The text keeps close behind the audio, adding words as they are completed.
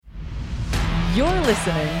You're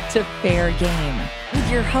listening to Fair Game with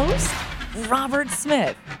your host, Robert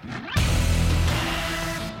Smith.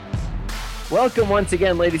 Welcome once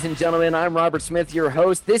again, ladies and gentlemen. I'm Robert Smith, your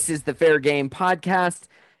host. This is the Fair Game Podcast.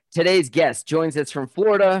 Today's guest joins us from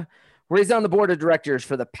Florida, where he's on the board of directors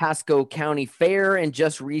for the Pasco County Fair and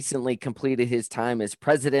just recently completed his time as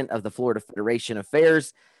president of the Florida Federation of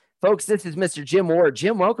Fairs. Folks, this is Mr. Jim Ward.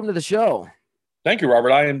 Jim, welcome to the show. Thank you,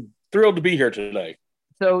 Robert. I am thrilled to be here today.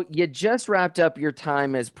 So you just wrapped up your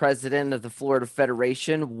time as president of the Florida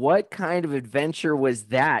Federation. What kind of adventure was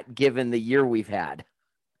that, given the year we've had?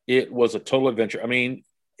 It was a total adventure. I mean,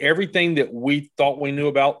 everything that we thought we knew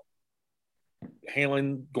about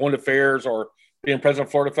handling, going to fairs or being president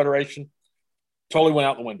of Florida Federation totally went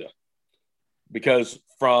out the window. Because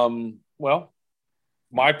my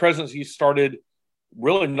presidency started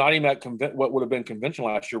really not even at what would have been convention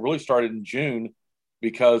last year, really started in June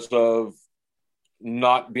because of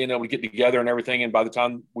not being able to get together and everything. And by the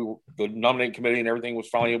time the nominating committee and everything was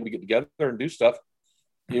finally able to get together and do stuff,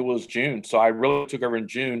 it was June. So I really took over in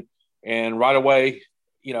June, and right away,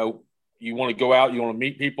 you want to go out, you want to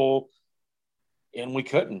meet people, and we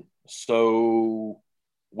couldn't. So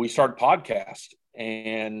we started podcast,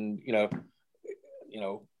 and,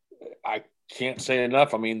 I can't say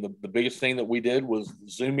enough. I mean, the biggest thing that we did was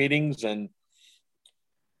Zoom meetings, and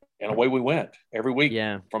away we went every week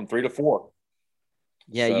from 3 to 4.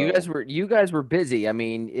 Yeah, so, you guys were busy. I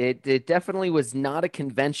mean, it definitely was not a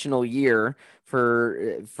conventional year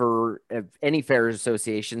for any fairs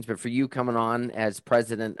associations, but for you coming on as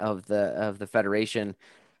president of the federation,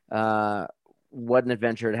 what an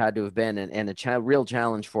adventure it had to have been, and a real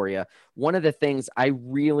challenge for you. One of the things I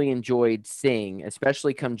really enjoyed seeing,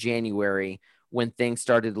 especially come January, when things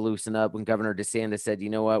started to loosen up, when Governor DeSantis said, "You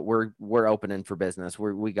know what, we're opening for business.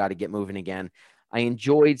 We got to get moving again." I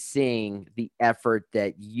enjoyed seeing the effort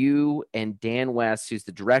that you and Dan West, who's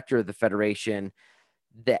the director of the Federation,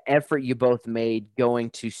 the effort you both made going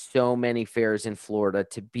to so many fairs in Florida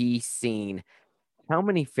to be seen. How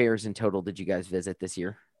many fairs in total did you guys visit this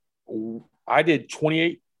year? I did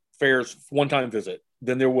 28 fairs, one-time visit.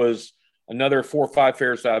 Then there was another 4 or 5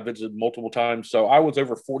 fairs that I visited multiple times. So I was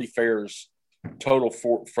over 40 fairs total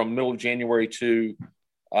from middle of January to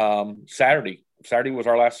Saturday. Saturday was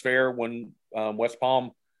our last fair when West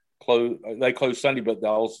Palm closed. They closed Sunday, but that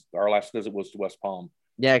was our last visit was to West Palm.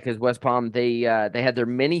 Yeah, because West Palm they had their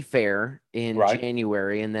mini fair in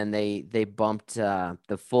January, and then they bumped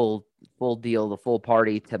the full deal, the full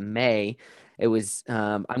party to May. It was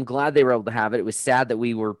I'm glad they were able to have it. It was sad that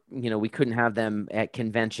we couldn't have them at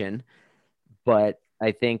convention, but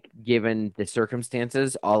I think given the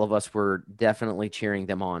circumstances, all of us were definitely cheering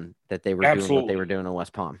them on that they were doing what they were doing in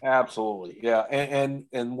West Palm. Absolutely. Yeah. And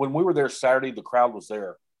when we were there Saturday, the crowd was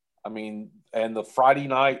there. I mean, and the Friday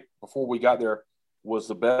night before we got there was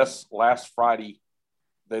the best last Friday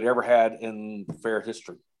they'd ever had in fair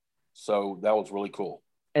history. So that was really cool.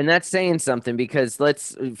 And that's saying something, because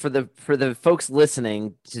for the folks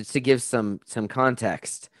listening to give some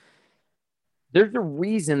context, there's a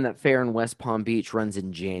reason that fair in West Palm Beach runs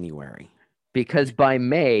in January, because by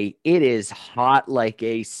May it is hot like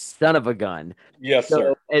a son of a gun. Yes,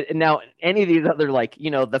 sir. And now any of these other,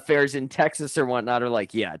 the fairs in Texas or whatnot are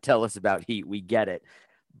like, yeah, tell us about heat. We get it.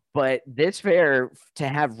 But this fair, to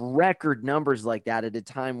have record numbers like that at a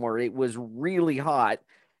time where it was really hot,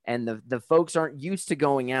 and the folks aren't used to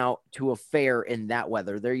going out to a fair in that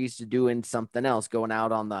weather. They're used to doing something else, getting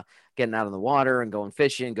out on the water and going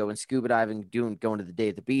fishing, going scuba diving, going to the day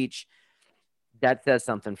at the beach. That says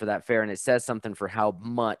something for that fair, and it says something for how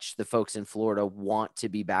much the folks in Florida want to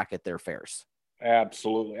be back at their fairs.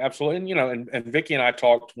 Absolutely. Absolutely. And Vicki and I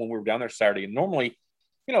talked when we were down there Saturday, and normally,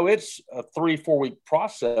 it's a 3-4 week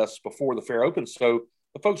process before the fair opens. So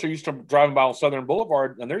the folks are used to driving by on Southern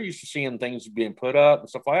Boulevard, and they're used to seeing things being put up and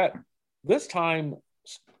stuff like that. This time,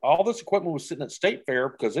 all this equipment was sitting at State Fair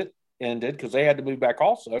because it ended, because they had to move back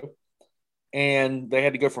also. And they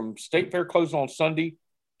had to go from State Fair closing on Sunday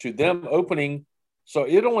to them opening. So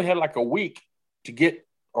it only had like a week to get,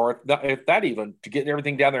 or if that even, to get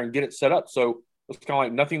everything down there and get it set up. So it's kind of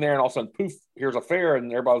like nothing there. And all of a sudden, poof, here's a fair.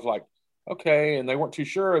 And everybody was like, okay. And they weren't too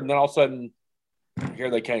sure. And then all of a sudden, here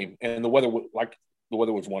they came. And the weather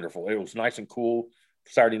was wonderful. It was nice and cool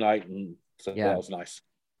Saturday night, and so that was nice.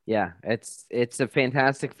 Yeah, it's a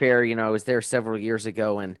fantastic fair. I was there several years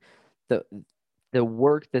ago, and the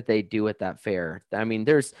work that they do at that fair. I mean,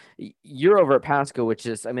 you're over at Pasco, which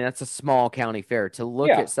is, that's a small county fair. To look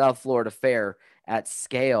at South Florida Fair at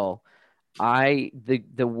scale,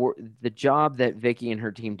 the job that Vicki and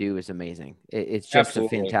her team do is amazing. It's just a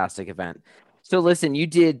fantastic event. So listen, you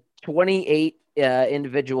did 28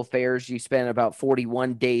 individual fairs. You spent about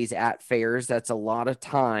 41 days at fairs. That's a lot of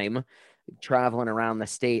time traveling around the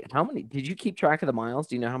state. How many did you keep track of the miles?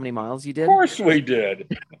 Do you know how many miles you did? Of course we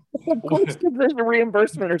did. Of course, there's a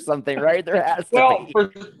reimbursement or something, right? There has to be.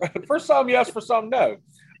 For some, yes. For some, no.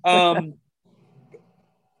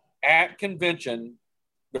 At convention,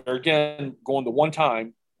 they're again going the one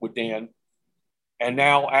time with Dan, and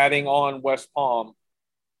now adding on West Palm,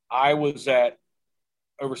 I was at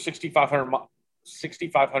over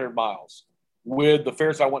 6,500 miles. With the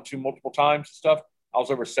fairs I went to multiple times and stuff, I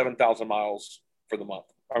was over 7,000 miles for the month.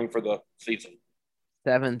 For the season.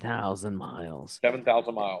 7,000 miles.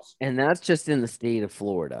 7,000 miles. And that's just in the state of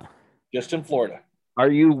Florida. Just in Florida. Are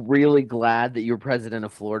you really glad that you're president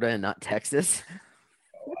of Florida and not Texas?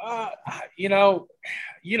 That's me. A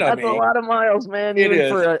lot of miles, man. It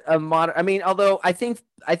is for a modern. I mean, although I think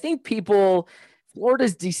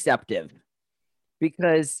Florida's deceptive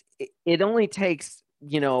because it only takes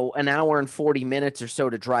an hour and 40 minutes or so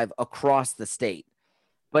to drive across the state,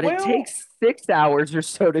 but it takes 6 hours or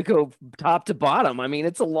so to go top to bottom. I mean,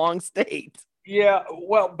 it's a long state. Yeah,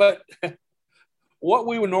 well, but what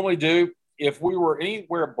we would normally do if we were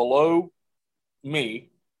anywhere below me.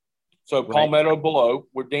 So Palmetto below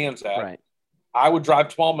where Dan's at, right. I would drive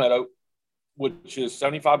to Palmetto, which is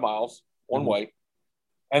 75 miles one way,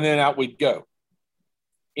 and then out we'd go.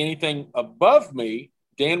 Anything above me,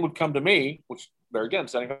 Dan would come to me, which there again,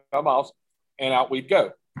 75 miles, and out we'd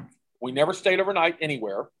go. We never stayed overnight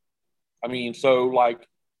anywhere. I mean, so like,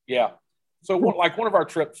 yeah. So one of our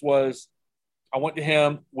trips was, I went to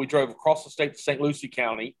him. We drove across the state to St. Lucie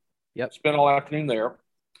County. Yep. Spent all afternoon there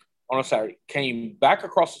on a Saturday. Came back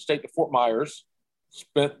across the state to Fort Myers.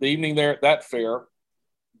 Spent the evening there at that fair.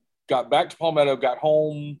 Got back to Palmetto. Got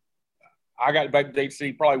home. I got back to Dade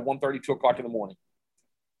City probably 1:30, 2 o'clock in the morning.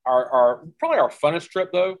 Probably our funnest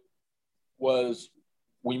trip though was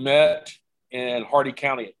we met in Hardy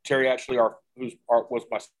County. Terry actually, was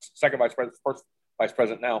my second vice president, first vice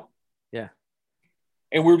president now. Yeah.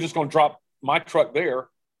 And we were just going to drop my truck there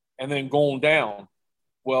and then going down.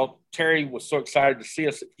 Well, Terry was so excited to see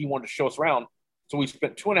us that he wanted to show us around. So we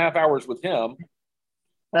spent 2.5 hours with him,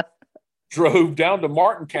 drove down to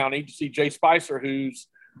Martin County to see Jay Spicer, who's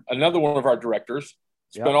another one of our directors.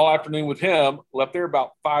 Spent all afternoon with him, left there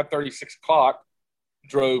about 5:30, 6 o'clock,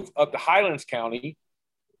 drove up to Highlands County,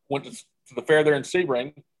 went to the fair there in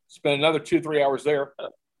Sebring, spent another 2-3 hours there,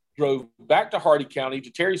 drove back to Hardy County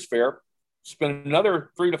to Terry's fair, spent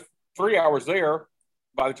another 3 hours there.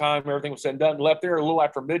 By the time everything was said and done, left there a little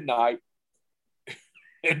after midnight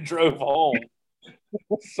and drove home.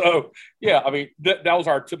 So, yeah, I mean, that was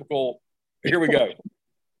our typical, here we go.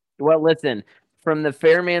 Well, listen, from the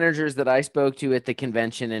fair managers that I spoke to at the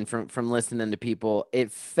convention and from listening to people,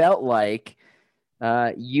 it felt like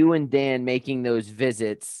you and Dan making those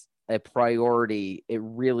visits a priority. It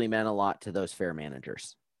really meant a lot to those fair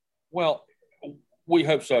managers. Well, we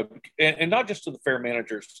hope so. And not just to the fair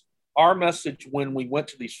managers. Our message when we went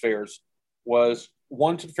to these fairs was,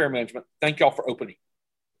 one, to the fair management, thank y'all for opening.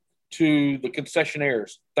 To the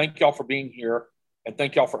concessionaires, thank y'all for being here and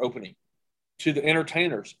thank y'all for opening. To the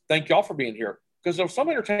entertainers, thank y'all for being here. Because there were some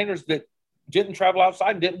entertainers that didn't travel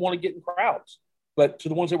outside and didn't want to get in crowds. But to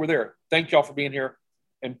the ones that were there, thank y'all for being here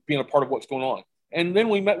and being a part of what's going on. And then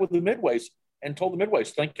we met with the midways and told the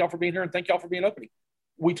midways, thank y'all for being here and thank y'all for being opening.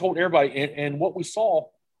 We told everybody, and what we saw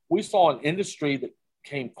an industry that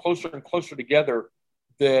came closer and closer together,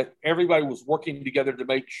 that everybody was working together to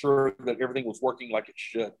make sure that everything was working like it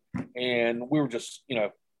should. And we were just,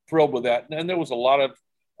 thrilled with that. And there was a lot of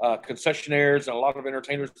concessionaires and a lot of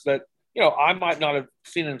entertainers that, I might not have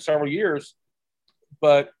seen in several years,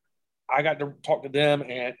 but I got to talk to them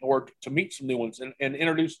or to meet some new ones and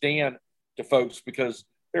introduce Dan to folks, because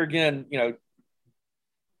there again,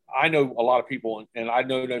 I know a lot of people and I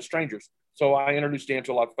know no strangers. So I introduced Dan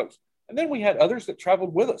to a lot of folks. And then we had others that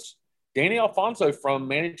traveled with us. Danny Alfonso from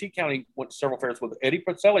Manatee County went to several fairs with us. Eddie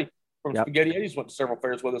Pizzelli from Spaghetti Eddies went to several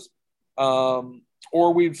fairs with us.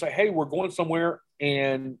 Or we'd say, hey, we're going somewhere,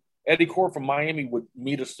 and Eddie Core from Miami would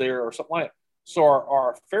meet us there or something like that. So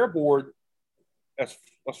our fair board, as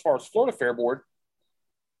far as Florida Fair Board,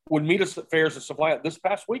 would meet us at fairs and stuff like that. This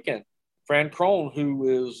past weekend, Fran Crone,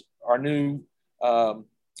 who is our new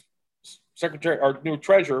secretary, our new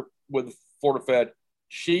treasurer with Florida Fed,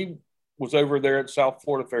 she was over there at South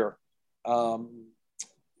Florida Fair.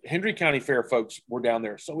 Hendry County Fair folks were down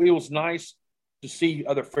there. So it was nice to see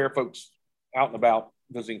other fair folks out and about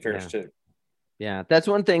visiting fairs too. Yeah, that's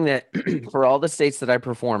one thing that for all the states that I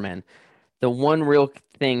perform in, the one real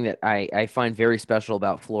thing that I find very special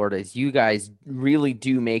about Florida is you guys really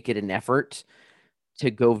do make it an effort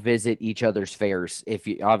to go visit each other's fairs. If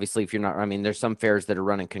you're not, I mean, there's some fairs that are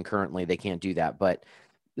running concurrently, they can't do that, but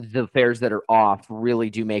the fairs that are off really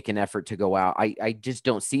do make an effort to go out. I just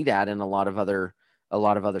don't see that in a lot of other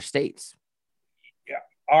states. Yeah.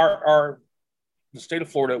 The state of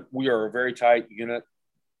Florida, we are a very tight unit.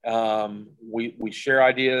 We share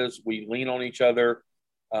ideas, we lean on each other.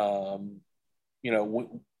 We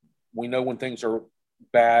know when things are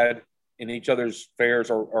bad in each other's fairs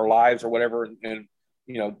or lives or whatever, and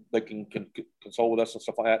they can console with us and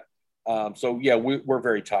stuff like that. So yeah, we're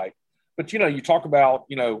very tight. But you talk about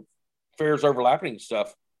fairs overlapping and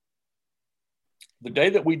stuff. The day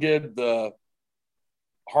that we did the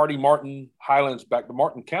Hardy Martin Highlands back to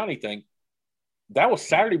Martin County thing, that was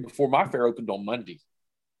Saturday before my fair opened on Monday.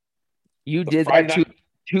 You did that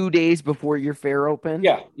 2 days before your fair opened?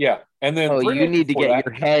 Yeah. And then you need to get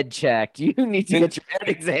your head checked. You need to get your head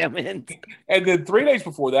examined. And then 3 days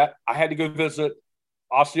before that, I had to go visit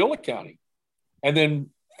Osceola County. And then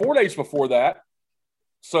 4 days before that,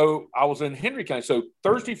 so I was in Henry County. So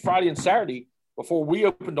Thursday, Friday, and Saturday, before we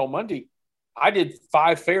opened on Monday, I did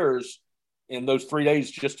 5 fairs in those 3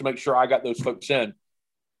 days just to make sure I got those folks in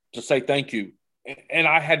to say thank you. And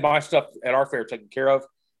I had my stuff at our fair taken care of,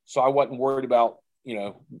 so I wasn't worried about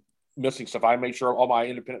missing stuff. I made sure all my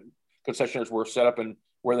independent concessionaires were set up and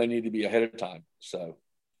where they need to be ahead of time. So,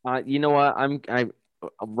 you know what? I'm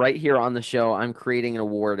right here on the show. I'm creating an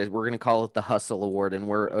award. We're going to call it the Hustle Award, and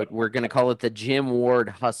we're going to call it the Jim Ward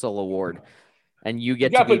Hustle Award. And you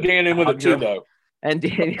get to put Dan in with it too, though. And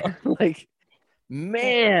Dan,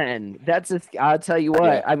 man, I'll tell you what.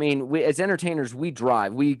 Yeah. I mean, we as entertainers, we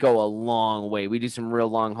go a long way. We do some real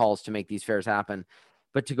long hauls to make these fairs happen.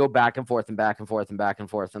 But to go back and forth and back and forth and back and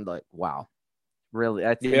forth, and wow, really,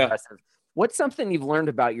 that's impressive. What's something you've learned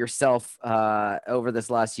about yourself over this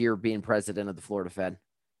last year being president of the Florida Fed?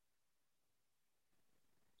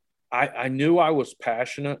 I knew I was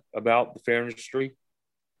passionate about the fair industry.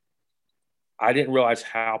 I didn't realize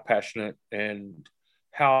how passionate and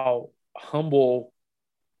how humble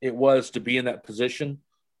it was to be in that position.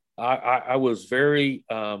 I was very,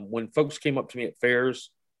 when folks came up to me at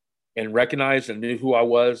fairs and recognized and knew who I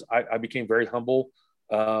was, I became very humble,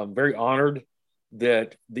 very honored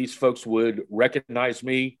that these folks would recognize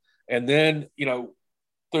me. And then,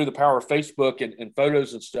 through the power of Facebook and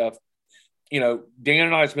photos and stuff, Dan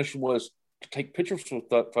and I's mission was to take pictures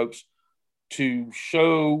with folks to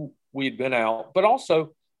show we had been out, but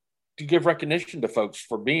also to give recognition to folks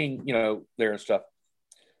for being, there and stuff.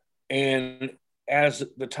 And as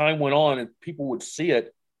the time went on and people would see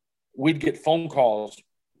it, we'd get phone calls,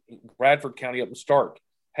 Bradford County up in Stark.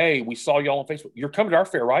 Hey, we saw y'all on Facebook. You're coming to our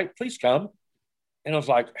fair, right? Please come. And I was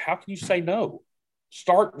like, how can you say no?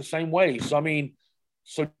 Stark the same way.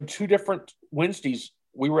 So 2 different Wednesdays,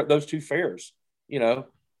 we were at those 2 fairs, we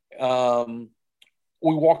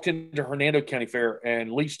walked into Hernando County Fair,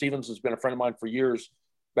 and Lee Stevens has been a friend of mine for years,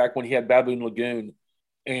 back when he had Baboon Lagoon.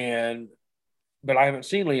 But I haven't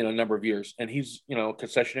seen Lee in a number of years, and he's, a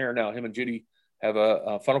concessionaire now. Him and Judy have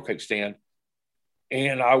a funnel cake stand.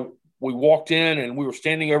 And we walked in, and we were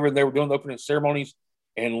standing over, and they were doing the opening ceremonies.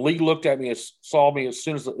 And Lee looked at me, saw me as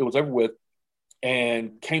soon as it was over with,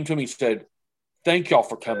 and came to me and said, "Thank y'all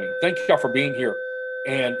for coming. Thank y'all for being here.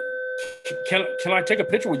 And can I take a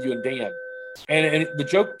picture with you and Dan?" And the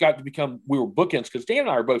joke got to become, we were bookends, because Dan and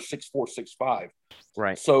I are both 6'4", 6'5".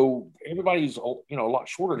 Right. So everybody's, a lot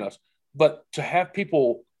shorter than us. But to have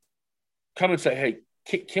people come and say, "Hey,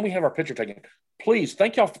 can we have our picture taken? Please,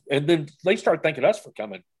 thank y'all." And then they started thanking us for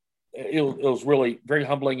coming. It was really very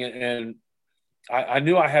humbling. And I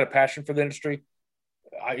knew I had a passion for the industry.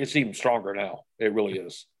 It's even stronger now. It really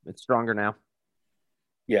is. It's stronger now.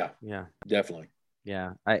 Yeah. Yeah. Definitely.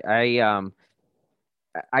 Yeah. I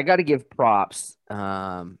got to give props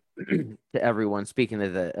to everyone. Speaking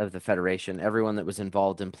of the Federation, everyone that was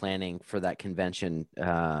involved in planning for that convention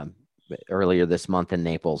earlier this month in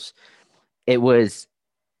Naples. It was,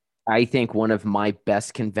 I think, one of my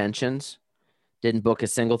best conventions. Didn't book a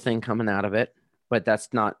single thing coming out of it, but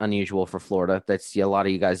that's not unusual for Florida. That's a lot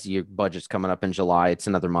of you guys, your budget's coming up in July. It's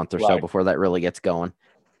another month or so before that really gets going.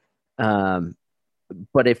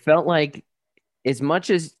 But it felt like, as much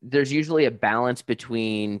as there's usually a balance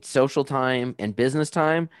between social time and business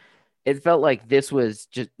time, it felt like this was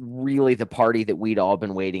just really the party that we'd all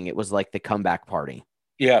been waiting. It was like the comeback party.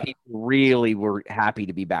 Yeah. People really were happy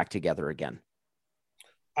to be back together again.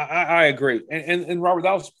 I agree. And Robert,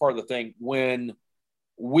 that was part of the thing. When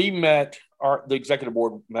we met, the executive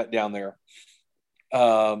board met down there,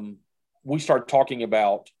 we started talking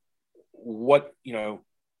about what,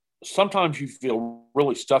 sometimes you feel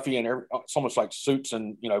really stuffy and it's almost like suits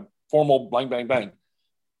and, formal bang, bang, bang.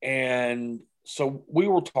 And so we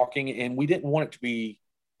were talking, and we didn't want it to be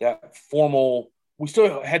that formal. We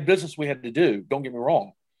still had business we had to do, don't get me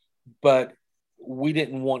wrong, but we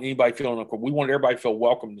didn't want anybody feeling uncomfortable. We wanted everybody to feel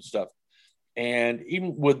welcome and stuff. And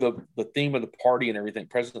even with the theme of the party and everything,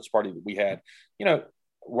 President's Party that we had,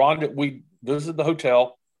 Rhonda, we visited the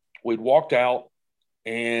hotel, we'd walked out,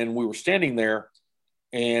 and we were standing there,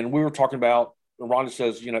 and we were talking about, Rhonda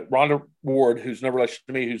says, Rhonda Ward, who's no relation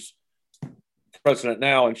to me, who's president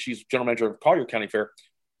now, and she's general manager of Collier County Fair.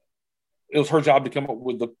 It was her job to come up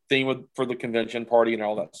with the theme for the convention party and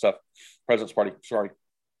all that stuff. President's Party, sorry.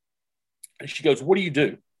 And she goes, "What do you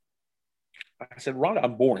do?" I said, "Rhonda,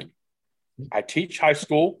 I'm boring. I teach high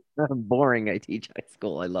school." I'm boring. I teach high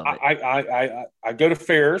school. I love it. I go to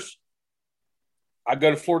fairs. I go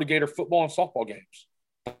to Florida Gator football and softball games.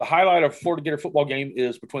 The highlight of Florida Gator football game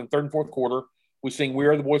is between the third and fourth quarter. We sing "We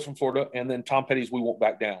Are the Boys from Florida," and then Tom Petty's "We Won't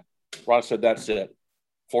Back Down." Ron said, "That's it.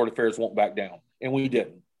 Florida Fairs won't back down." And we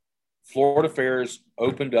didn't. Florida Fairs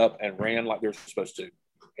opened up and ran like they're supposed to.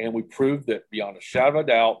 And we proved that beyond a shadow of a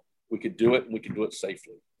doubt, we could do it, and we could do it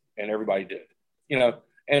safely. And everybody did.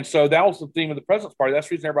 And so that was the theme of the President's Party. That's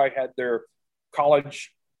the reason everybody had their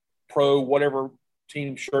college, pro, whatever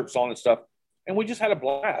team shirts on and stuff. And we just had a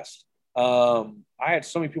blast. I had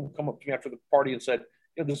so many people come up to me after the party and said,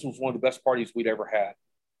 this was one of the best parties we'd ever had.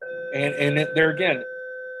 And there again,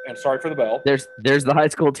 and sorry for the bell. There's the high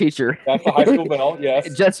school teacher. That's the high school bell,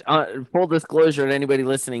 yes. Just full disclosure to anybody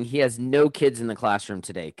listening, he has no kids in the classroom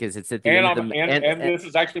today because it's at the end of the and this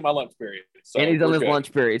is actually my lunch period. So and he's on his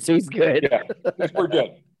lunch period, so he's good. Yeah, we're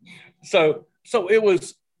good. So it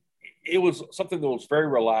was something that was very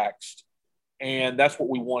relaxed, and that's what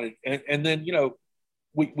we wanted. And then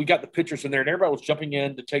we got the pictures in there, and everybody was jumping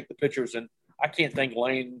in to take the pictures. And I can't thank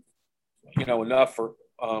Lane, enough for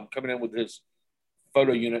coming in with his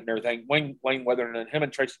photo unit and everything. Lane Weatherden and him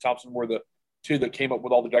and Tracy Thompson were the two that came up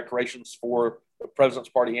with all the decorations for the President's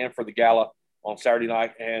Party and for the gala on Saturday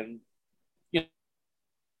night. And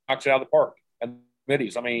knocks it out of the park. And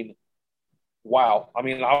committees, wow.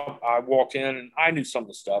 I walked in and I knew some of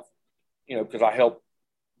the stuff, because I helped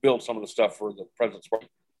build some of the stuff for the President's Party.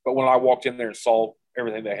 But when I walked in there and saw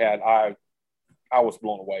everything they had, I was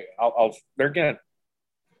blown away. I was there again,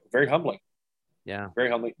 very humbling. Yeah, very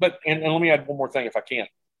humbling. But and let me add one more thing, if I can.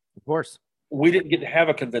 Of course. We didn't get to have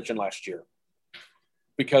a convention last year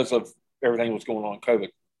because of everything that was going on in COVID.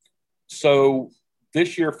 So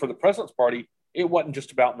this year for the President's Party, it wasn't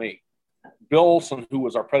just about me. Bill Olson, who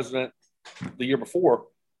was our president the year before,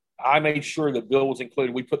 I made sure that Bill was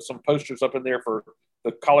included. We put some posters up in there for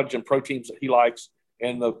the college and pro teams that he likes.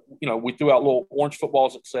 And we threw out little orange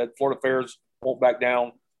footballs that said Florida Fairs won't back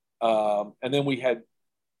down. And then we had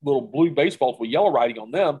little blue baseballs with yellow writing on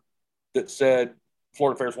them that said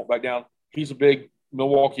Florida Fairs won't back down. He's a big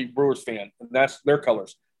Milwaukee Brewers fan, and that's their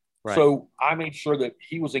colors. Right. So I made sure that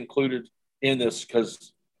he was included in this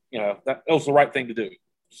because, that was the right thing to do.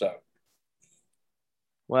 So.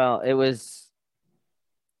 Well,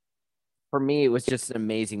 for me, it was just an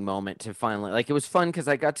amazing moment to finally, it was fun because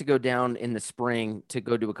I got to go down in the spring to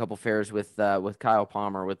go do a couple fairs with Kyle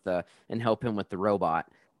Palmer and help him with the robot.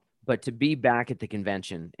 But to be back at the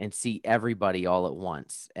convention and see everybody all at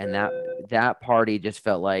once, and that party just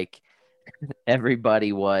felt like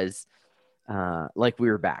everybody was like we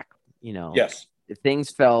were back, Yes.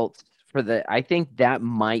 Things felt I think that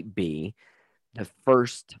might be the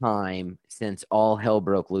first time since all hell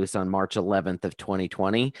broke loose on March 11th of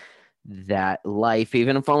 2020 that life,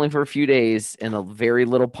 even if only for a few days in a very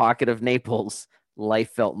little pocket of Naples,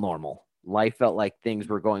 life felt normal. Life felt like things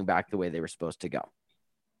were going back the way they were supposed to go.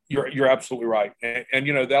 You're absolutely right. And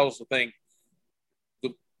that was the thing.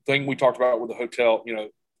 The thing we talked about with the hotel,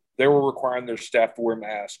 they were requiring their staff to wear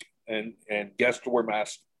masks and guests to wear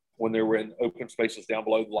masks when they were in open spaces down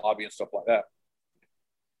below the lobby and stuff like that.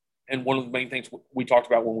 And one of the main things we talked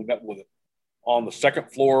about when we met with it on the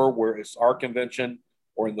second floor where it's our convention,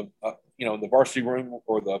 or in the in the varsity room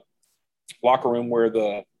or the locker room where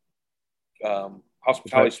the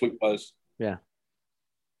hospitality suite was. Yeah.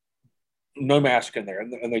 No mask in there.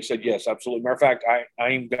 And they said, yes, absolutely. Matter of fact,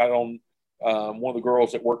 I even got on one of the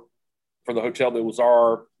girls that worked for the hotel that was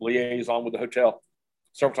our liaison with the hotel.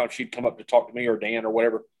 Several times she'd come up to talk to me or Dan or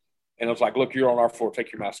whatever. And I was like, look, you're on our floor.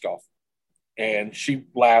 Take your mask off. And she'd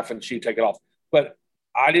laugh and she'd take it off. But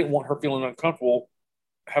I didn't want her feeling uncomfortable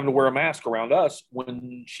having to wear a mask around us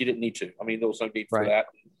when she didn't need to. There was no need for that.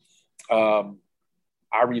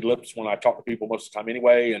 I read lips when I talk to people most of the time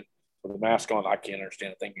anyway. And with a mask on, I can't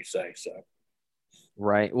understand a thing you say. So,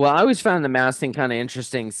 right. Well, I always found the mask thing kind of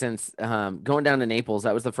interesting since going down to Naples.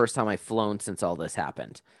 That was the first time I've flown since all this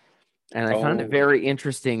happened. And I found it very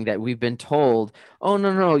interesting that we've been told, oh,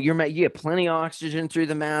 no, you get plenty of oxygen through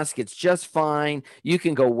the mask. It's just fine. You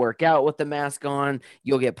can go work out with the mask on.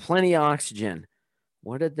 You'll get plenty of oxygen.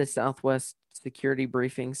 What did the Southwest security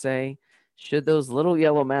briefing say? Should those little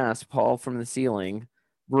yellow masks fall from the ceiling,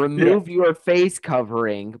 remove your face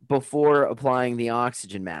covering before applying the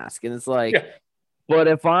oxygen mask. And it's like, but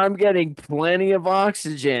if I'm getting plenty of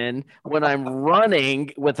oxygen when I'm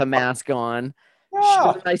running with a mask on,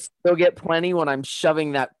 shouldn't I still get plenty when I'm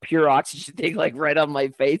shoving that pure oxygen thing like right on my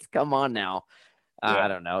face? Come on now. I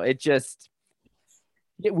don't know. It just,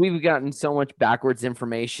 we've gotten so much backwards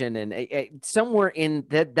information, and somewhere in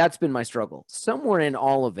that's been my struggle. Somewhere in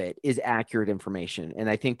all of it is accurate information. And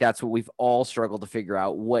I think that's what we've all struggled to figure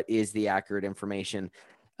out. What is the accurate information?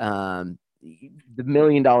 The $1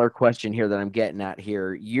 million question here that I'm getting at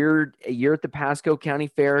here, you're at the Pasco County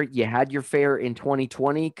Fair. You had your fair in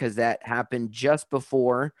 2020 because that happened just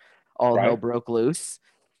before all hell broke loose.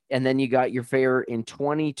 And then you got your fair in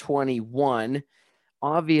 2021.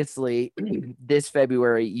 Obviously, this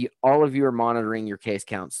February, all of you are monitoring your case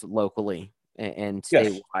counts locally and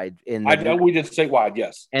statewide. I know we did statewide,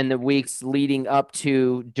 yes. And the weeks leading up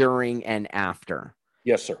to, during, and after.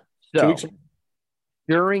 Yes, sir. So, 2 weeks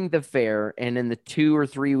during the fair and in the 2 or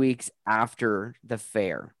 3 weeks after the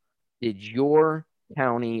fair, did your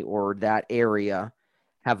county or that area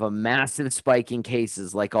have a massive spike in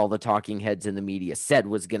cases like all the talking heads in the media said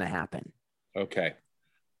was going to happen? Okay.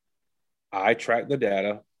 I tracked the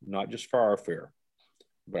data, not just for our fair,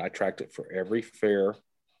 but I tracked it for every fair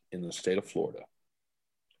in the state of Florida.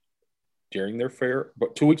 During their fair,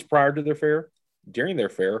 but 2 weeks prior to their fair, during their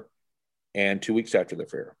fair, and 2 weeks after their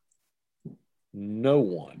fair. No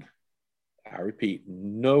one, I repeat,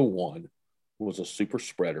 no one was a super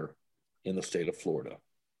spreader in the state of Florida.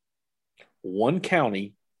 One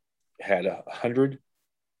county had 100,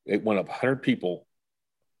 it went up 100 people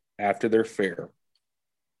after their fair.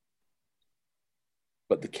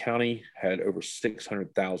 But the county had over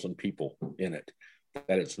 600,000 people in it.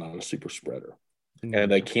 That it's not a super spreader. Mm-hmm.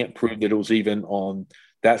 And they can't prove that it was even on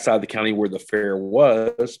that side of the county where the fair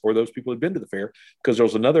was, or those people had been to the fair, because there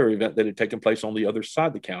was another event that had taken place on the other side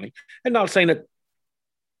of the county. And not saying that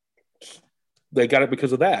they got it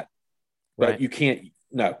because of that, but you can't,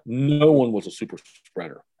 no one was a super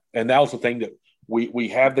spreader. And that was the thing that we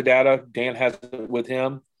have the data. Dan has it with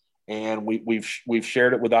him, and we've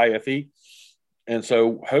shared it with IFE. And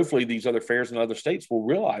so hopefully these other fairs in other states will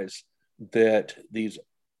realize that these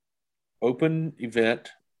open event,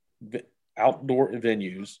 outdoor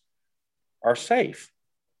venues are safe.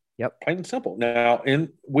 Yep. Plain and simple. Now, and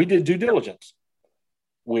we did due diligence.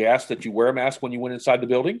 We asked that you wear a mask when you went inside the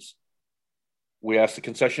buildings. We asked the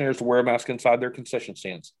concessionaires to wear a mask inside their concession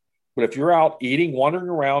stands. But if you're out eating, wandering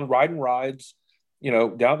around, riding rides,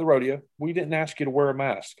 down at the rodeo, we didn't ask you to wear a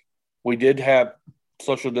mask. We did have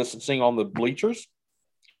social distancing on the bleachers.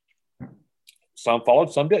 Some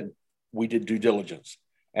followed, some didn't. We did due diligence.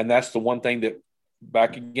 And that's the one thing that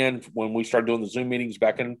back again, when we started doing the Zoom meetings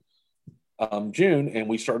back in June, and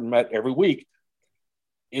we started met every week,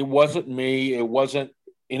 it wasn't me. It wasn't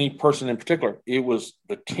any person in particular. It was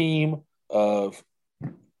the team of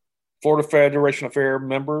Florida Federation of Fair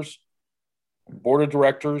members, board of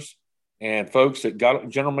directors, and folks that got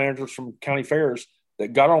general managers from county fairs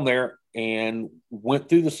that got on there and went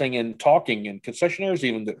through this thing and talking, and concessionaires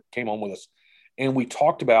even that came on with us. And we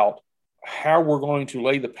talked about how we're going to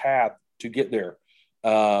lay the path to get there.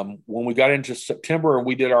 When we got into September and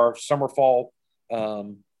we did our summer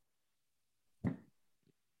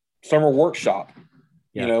workshop,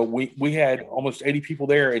 we had almost 80 people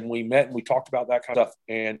there, and we met and we talked about that kind of stuff,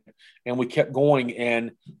 and we kept going,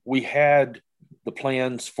 and we had the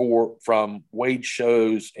plans from Wade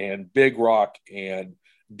shows and Big Rock and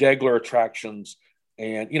Degler attractions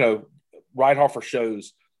and, Ridehofer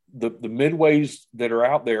shows, the midways that are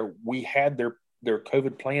out there, we had their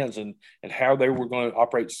COVID plans and how they were going to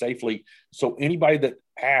operate safely. So anybody that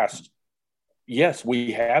asked, yes,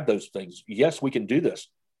 we had those things. Yes, we can do this.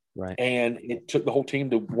 Right. And it took the whole team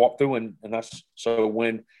to walk through. And that's, so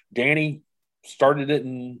when Danny started it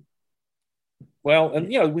we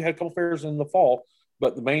had a couple fairs in the fall,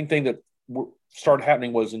 but the main thing that started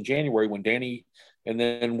happening was in January when Danny and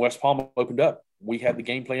then West Palm opened up. We had the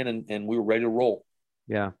game plan and we were ready to roll.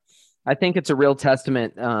 Yeah. I think it's a real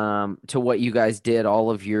testament to what you guys did, all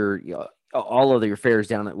of your fairs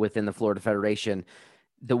down within the Florida Federation.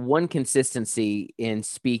 The one consistency in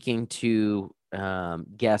speaking to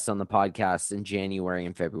guests on the podcast in January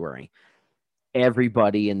and February,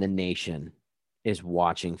 everybody in the nation is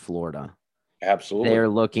watching Florida. Absolutely. They're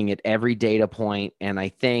looking at every data point. And I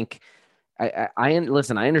think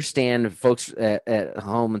listen, I understand folks at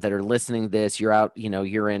home that are listening to this. You're out,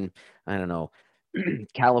 you're in, I don't know,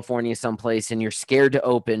 California someplace, and you're scared to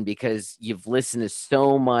open because you've listened to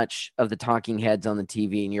so much of the talking heads on the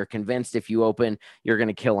TV, and you're convinced if you open, you're going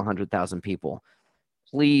to kill 100,000 people.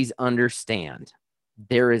 Please understand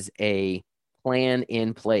there is a plan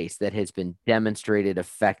in place that has been demonstrated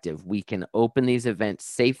effective. We can open these events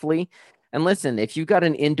safely. And listen, if you've got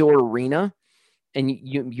an indoor arena, and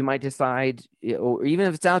you might decide, or even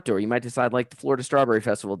if it's outdoor, you might decide like the Florida Strawberry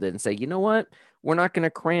Festival did and say, you know what, we're not going to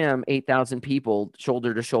cram 8,000 people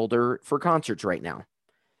shoulder to shoulder for concerts right now.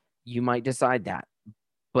 You might decide that,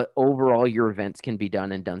 but overall your events can be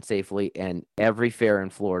done and done safely. And every fair in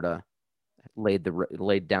Florida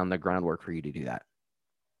laid down the groundwork for you to do that.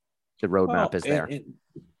 The roadmap is there.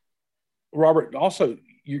 Robert, also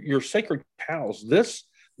your sacred cows, this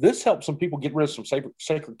helped some people get rid of some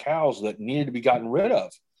sacred cows that needed to be gotten rid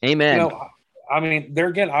of. Amen. I mean, there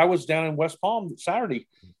again, I was down in West Palm Saturday,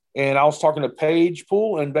 and I was talking to Paige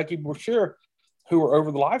Poole and Becky Brashear, who are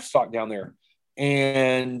over the livestock down there.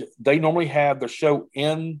 And they normally have their show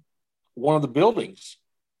in one of the buildings.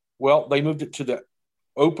 Well, they moved it to the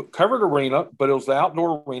open covered arena, but it was the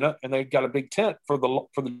outdoor arena, and they got a big tent for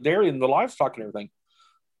the dairy and the livestock and everything.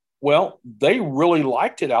 Well, they really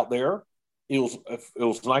liked it out there. It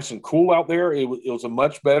was nice and cool out there. It was a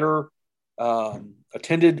much better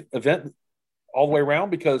attended event all the way around,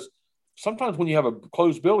 because sometimes when you have a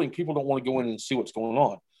closed building, people don't want to go in and see what's going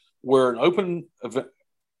on. Where an open event,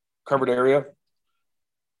 covered area,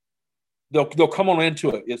 they'll come on into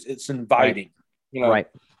it. It's inviting, right.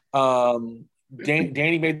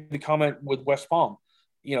 Danny made the comment with West Palm.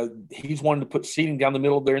 He's wanted to put seating down the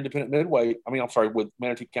middle of their independent midway. I mean, I'm sorry, with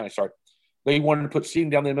Manatee County. Sorry. They wanted to put seating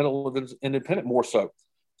down the middle of his independent more so.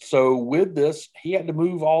 So with this, he had to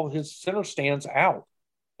move all his center stands out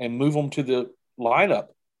and move them to the lineup.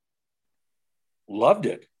 Loved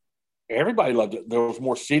it. Everybody loved it. There was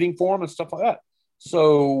more seating for them and stuff like that.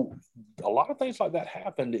 So a lot of things like that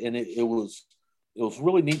happened, and it was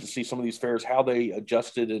really neat to see some of these fairs, how they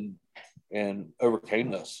adjusted and overcame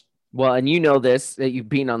this. Well, and this, that you've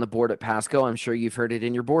been on the board at Pasco. I'm sure you've heard it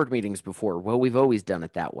in your board meetings before. Well, we've always done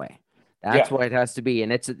it that way. That's why it has to be.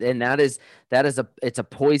 And it's a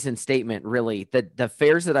poison statement, really. The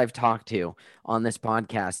fairs that I've talked to on this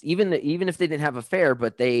podcast, even if they didn't have a fair,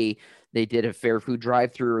 but they did a fair food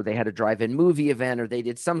drive-through, or they had a drive-in movie event, or they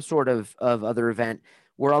did some sort of other event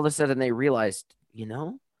where all of a sudden they realized,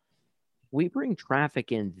 we bring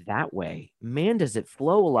traffic in that way, man, does it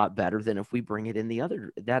flow a lot better than if we bring it in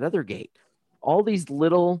that other gate. All these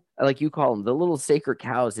little, like you call them, the little sacred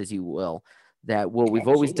cows, as you will, we've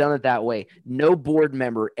always done it that way. No board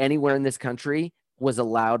member anywhere in this country was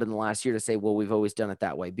allowed in the last year to say, well, we've always done it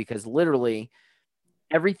that way, because literally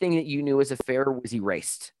everything that you knew as a fair was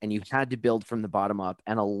erased, and you had to build from the bottom up.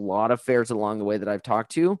 And a lot of fairs along the way that I've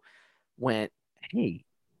talked to went, hey,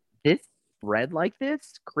 this spread like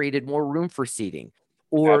this created more room for seating,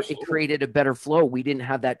 or Absolutely. It created a better flow. We didn't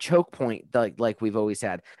have that choke point like we've always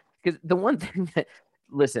had. Because the one thing that,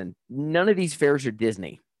 listen, none of these fairs are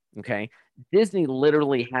Disney. Okay. Disney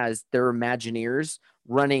literally has their Imagineers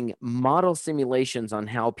running model simulations on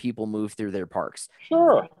how people move through their parks.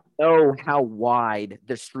 Sure. Know how wide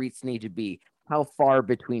the streets need to be, how far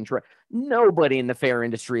between. Nobody in the fair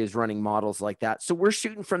industry is running models like that. So we're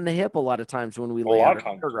shooting from the hip a lot of times when we lay out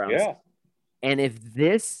our fairgrounds. Yeah. And if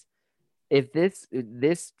this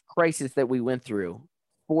crisis that we went through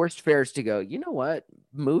forced fairs to go, you know what,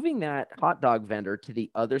 moving that hot dog vendor to the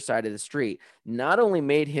other side of the street not only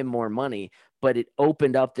made him more money, but it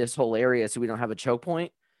opened up this whole area so we don't have a choke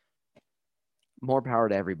point. More power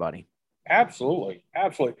to everybody. Absolutely.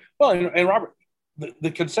 Well, and Robert,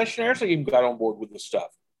 the concessionaires even got on board with this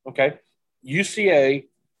stuff. Okay. UCA,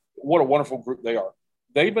 what a wonderful group they are.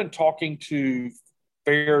 They've been talking to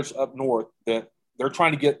fairs up north that they're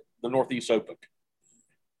trying to get the Northeast open.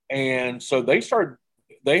 And so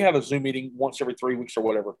they have a Zoom meeting once every 3 weeks or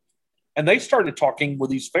whatever. And they started talking with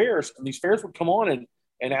these fairs, and these fairs would come on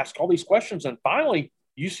and ask all these questions. And finally,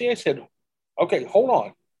 UCA said, okay, hold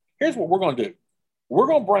on. Here's what we're going to do. We're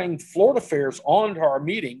going to bring Florida fairs on to our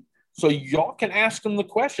meeting so y'all can ask them the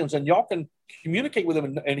questions, and y'all can communicate with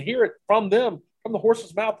them and hear it from them, from the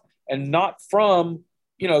horse's mouth, and not from,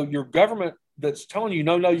 your government that's telling you,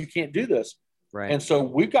 no, you can't do this. Right. And so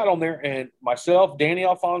we got on there, and myself, Danny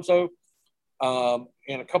Alfonso, and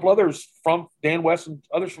a couple others from Dan West and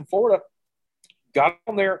others from Florida got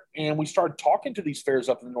on there, and we started talking to these fairs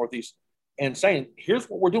up in the Northeast and saying, here's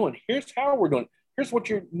what we're doing. Here's how we're doing. Here's what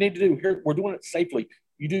you need to do. Here, we're doing it safely.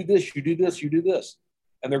 You do this, you do this, you do this.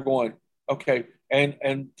 And they're going, okay.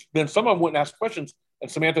 And then some of them wouldn't ask questions,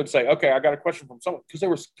 and Samantha would say, "Okay, I got a question from someone," because they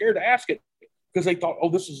were scared to ask it because they thought, "Oh,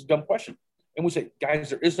 this is a dumb question." And we say, "Guys,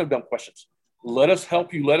 there is no dumb questions. Let us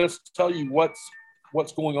help you. Let us tell you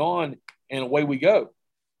what's going on, and away we go."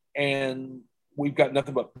 And we've got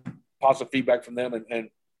nothing but positive feedback from them, and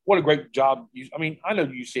what a great job. I mean, I know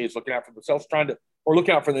UCA is looking out for themselves,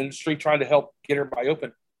 looking out for the industry, trying to help get everybody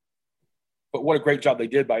open. But what a great job they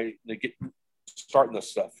did by starting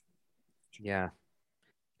this stuff. Yeah,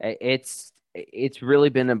 it's really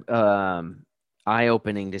been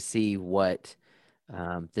eye-opening to see what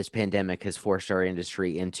this pandemic has forced our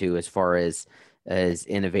industry into as far as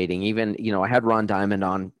innovating. Even, I had Ron Diamond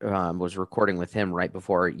on, was recording with him right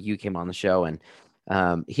before you came on the show, and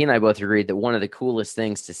he and I both agreed that one of the coolest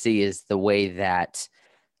things to see is the way that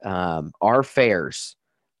our fairs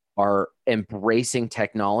are embracing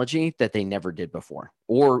technology that they never did before,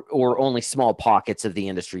 or only small pockets of the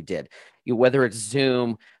industry did. Whether it's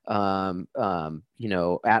Zoom, at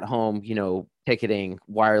home, ticketing,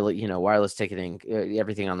 wireless ticketing,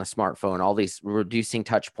 everything on the smartphone, all these reducing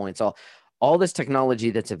touch points, all this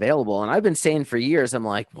technology that's available. And I've been saying for years, I'm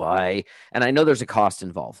like, why? And I know there's a cost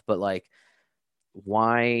involved, but like,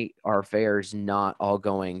 why are fairs not all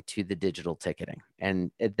going to the digital ticketing?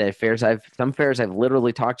 And some fairs I've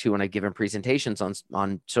literally talked to when I've given presentations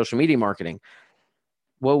on social media marketing.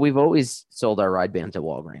 Well, we've always sold our ride bands at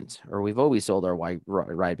Walgreens, or we've always sold our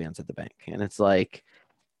ride bands at the bank. And it's like,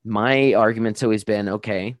 my argument's always been,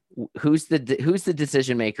 okay, who's the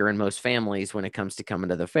decision maker in most families when it comes to coming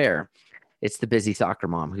to the fair? It's the busy soccer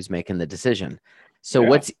mom who's making the decision. So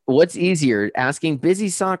yeah. What's easier, asking busy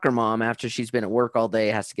soccer mom after she's been at work all day,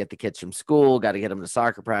 has to get the kids from school, got to get them to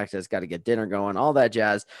soccer practice, got to get dinner going, all that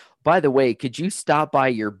jazz. By the way, could you stop by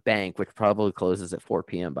your bank, which probably closes at 4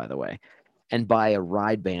 p.m., by the way, and buy a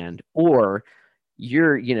ride band? Or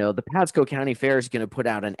the Pasco County Fair is going to put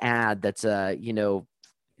out an ad that's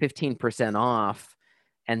 15% off,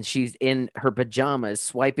 and she's in her pajamas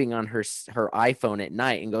swiping on her iPhone at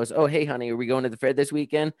night and goes, "Oh, hey, honey, are we going to the fair this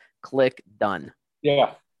weekend?" Click, done.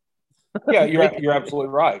 Yeah, you're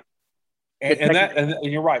absolutely right, and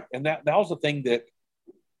you're right, and that was the thing that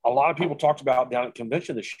a lot of people talked about down at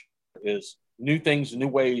convention this year is new things, new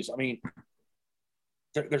ways. I mean,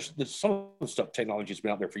 there's some of the stuff, technology has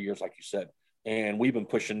been out there for years, like you said, and we've been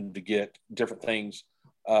pushing to get different things.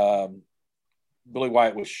 Billy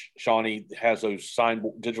Wyatt with Shawnee has those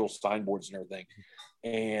digital signboards and everything,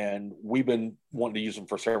 and we've been wanting to use them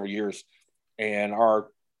for several years. And our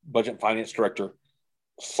budget and finance director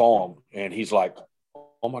saw them, and he's like,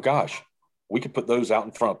 "Oh my gosh, we could put those out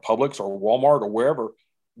in front of Publix or Walmart or wherever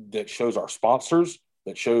that shows our sponsors,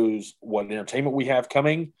 that shows what entertainment we have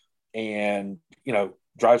coming, and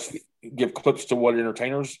give clips to what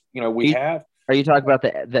entertainers we have." Are you talking about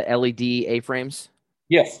the LED A-frames?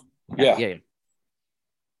 Yes. Yeah.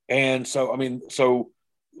 And so,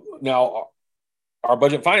 now our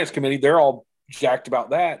budget and finance committee, they're all jacked about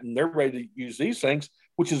that, and they're ready to use these things,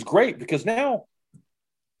 which is great because now,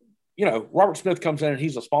 Robert Smith comes in and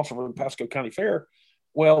he's a sponsor for the Pasco County Fair.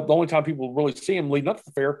 Well, the only time people really see him leading up to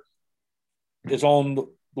the fair is on the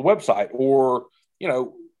website or,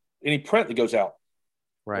 any print that goes out.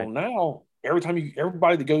 Right. Well, now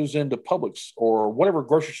everybody that goes into Publix or whatever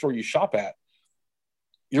grocery store you shop at,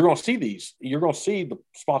 you're going to see these. You're going to see the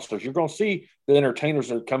sponsors. You're going to see the entertainers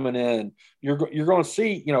that are coming in. You're going to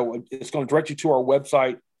see, it's going to direct you to our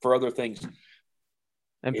website for other things.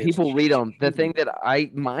 And people read them. The thing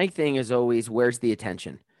my thing is always, where's the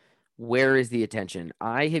attention? Where is the attention?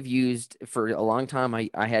 I have used for a long time. I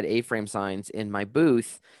had A-frame signs in my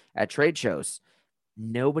booth at trade shows.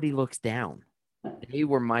 Nobody looks down. They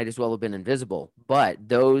might as well have been invisible. But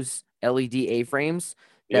those LED A-frames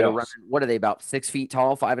that are running, what are they, about 6 feet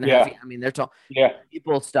tall, 5.5 feet? I mean, they're tall. Yeah.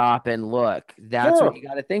 People stop and look. That's what you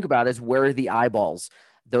got to think about, is where are the eyeballs?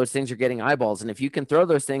 Those things are getting eyeballs. And if you can throw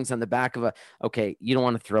those things on the back of you don't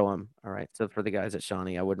want to throw them. All right. So for the guys at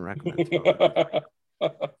Shawnee, I wouldn't recommend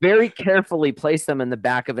very carefully place them in the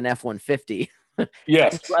back of an F-150.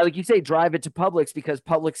 Yes. Like you say, drive it to Publix, because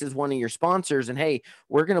Publix is one of your sponsors. And hey,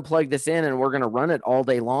 we're going to plug this in and we're going to run it all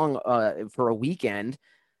day long for a weekend.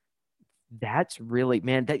 That's really,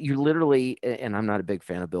 man, that you literally, and I'm not a big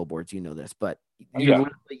fan of billboards, this, but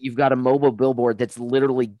you've got a mobile billboard that's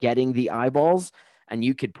literally getting the eyeballs, and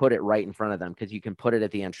you could put it right in front of them because you can put it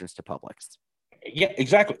at the entrance to Publix. Yeah,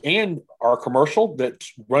 exactly. And our commercial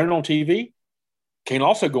that's running on TV can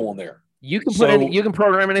also go on there. You can you can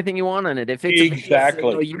program anything you want on it. If it's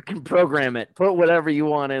exactly, you can program it. Put whatever you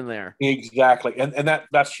want in there. Exactly, and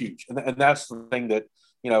that's huge, and that's the thing that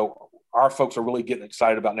our folks are really getting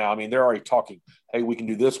excited about now. I mean, they're already talking, hey, we can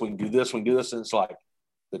do this, we can do this, we can do this. And it's like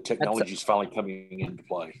the technology is finally coming into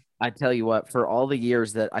play. I tell you what, for all the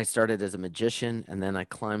years that I started as a magician and then I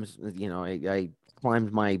climbed, I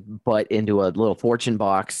climbed my butt into a little fortune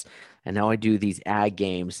box and now I do these ag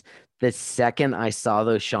games. The second I saw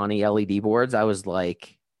those Shawnee LED boards, I was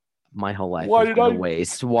like, my whole life has been a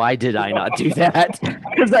waste. Why did I not do that?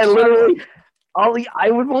 Because I literally, I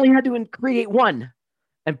would only had to create one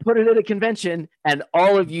and put it at a convention, and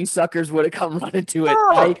all of you suckers would have come running to it.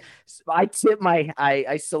 I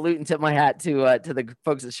salute and tip my hat to the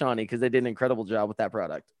folks at Shawnee because they did an incredible job with that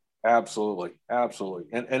product. Absolutely.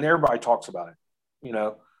 And everybody talks about it,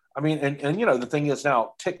 I mean, and the thing is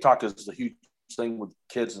now TikTok is a huge thing with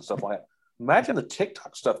kids and stuff like that. Imagine the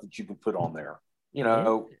TikTok stuff that you can put on there,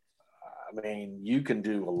 I mean, you can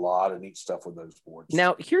do a lot of neat stuff with those boards.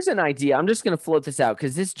 Now, here's an idea. I'm just going to float this out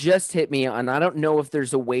because this just hit me, and I don't know if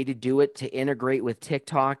there's a way to do it to integrate with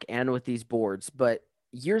TikTok and with these boards. But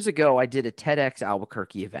years ago, I did a TEDx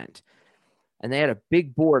Albuquerque event, and they had a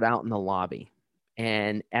big board out in the lobby.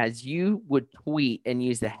 And as you would tweet and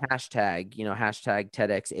use the hashtag, hashtag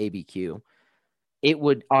TEDx ABQ, it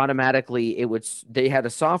would automatically, they had a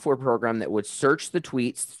software program that would search the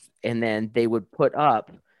tweets, and then they would put up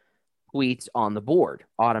tweets on the board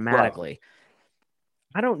automatically. Right.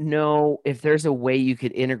 I don't know if there's a way you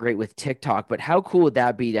could integrate with TikTok, but how cool would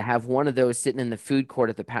that be to have one of those sitting in the food court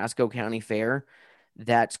at the Pasco County Fair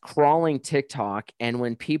that's crawling TikTok, and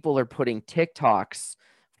when people are putting TikToks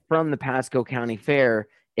from the Pasco County Fair,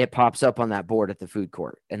 it pops up on that board at the food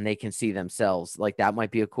court and they can see themselves. Like, that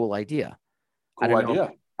might be a cool idea. I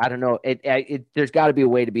don't know. There's got to be a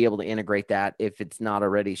way to be able to integrate that. If it's not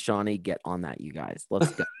already, Shawnee, get on that, you guys.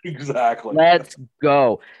 Let's go. Exactly. Let's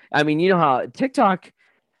go. I mean, you know how TikTok,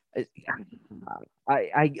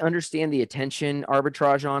 I understand the attention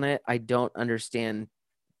arbitrage on it. I don't understand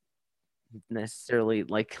necessarily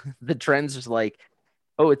like the trends is like,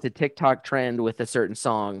 oh, it's a TikTok trend with a certain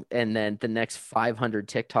song. And then the next 500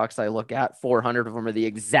 TikToks I look at, 400 of them are the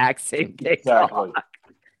exact same TikTok. Exactly.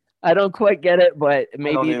 I don't quite get it, but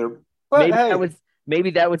maybe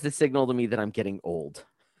that was the signal to me that I'm getting old.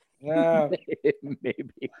 Yeah,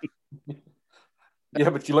 maybe.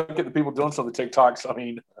 Yeah, but you look at the people doing some of the TikToks. I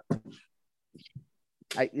mean,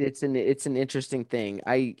 it's an interesting thing.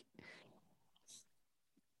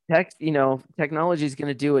 Technology is going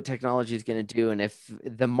to do what technology is going to do, and if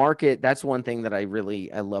the market, that's one thing that I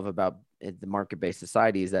love about the market-based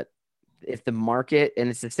society is that. If the market, and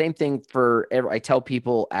it's the same thing I tell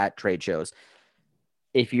people at trade shows,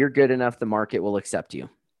 if you're good enough, the market will accept you.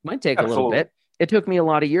 Might take a little bit. It took me a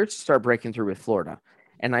lot of years to start breaking through with Florida.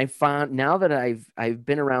 And I found now that I've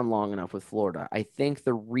been around long enough with Florida, I think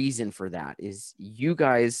the reason for that is you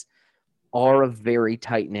guys are a very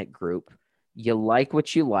tight-knit group. You like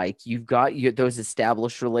what you like. You've got those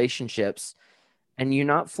established relationships. And you're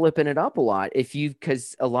not flipping it up a lot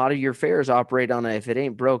because a lot of your fairs operate on if it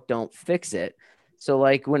ain't broke, don't fix it. So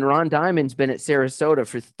like when Ron Diamond's been at Sarasota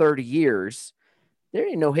for 30 years, there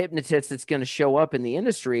ain't no hypnotist that's going to show up in the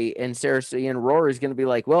industry and Sarasota and Rory is going to be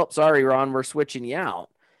like, well, sorry, Ron, we're switching you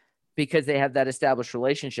out because they have that established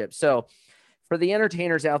relationship. So for the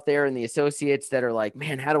entertainers out there and the associates that are like,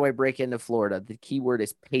 man, how do I break into Florida? The key word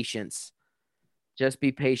is patience. Just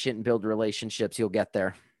be patient and build relationships. You'll get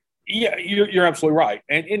there. Yeah, you're absolutely right.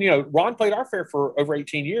 And Ron played our fair for over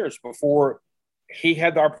 18 years before he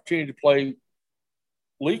had the opportunity to play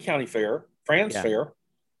Lee County Fair, Fran's Fair.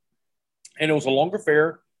 And it was a longer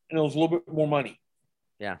fair and it was a little bit more money.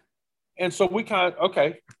 Yeah. And so we kind of,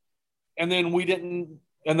 okay. And then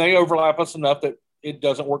and they overlap us enough that it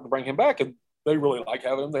doesn't work to bring him back. And they really like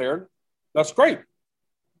having him there. That's great.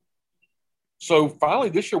 So finally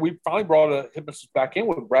this year, we finally brought a hypnotist back in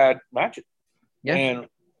with Brad Matchett. Yeah. And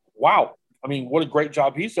wow. I mean, what a great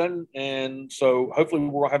job he's done. And so hopefully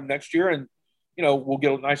we'll have him next year and, we'll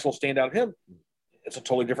get a nice little stand out of him. It's a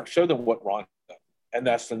totally different show than what Ron did. And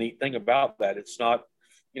that's the neat thing about that. It's not,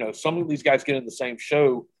 some of these guys get in the same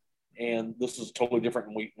show and this is totally different.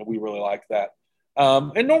 And we really like that.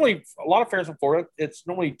 And normally a lot of fairs in Florida, it's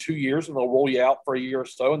normally 2 years and they'll roll you out for a year or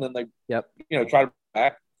so. And then they, try to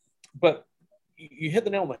back. But you hit the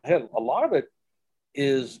nail on the head. A lot of it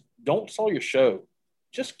is don't sell your show.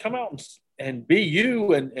 Just come out and be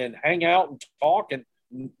you and hang out and talk and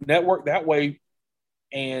network that way.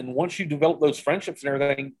 And once you develop those friendships and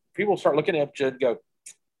everything, people start looking at you and go,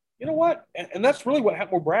 you know what? And that's really what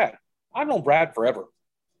happened with Brad. I've known Brad forever,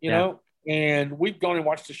 you know, and we've gone and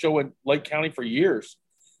watched the show in Lake County for years.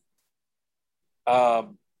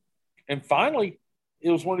 And finally,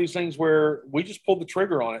 it was one of these things where we just pulled the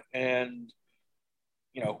trigger on it. And,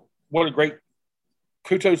 what a great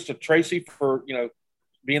kudos to Tracy for,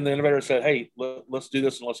 being the innovator that said, hey, let's do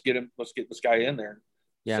this and let's get this guy in there.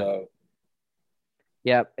 Yeah. So,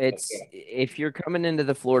 yeah, if you're coming into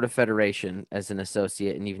the Florida Federation as an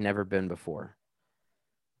associate and you've never been before,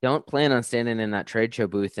 don't plan on standing in that trade show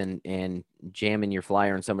booth and jamming your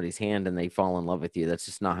flyer in somebody's hand and they fall in love with you. That's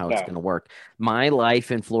just not how it's going to work. My life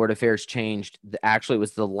in Florida Fairs changed. Actually, it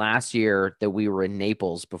was the last year that we were in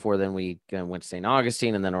Naples. Before then, we went to St.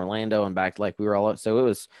 Augustine and then Orlando and back. Like we were all. So it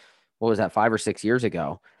was, what was that, 5 or 6 years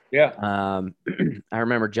ago? Yeah. I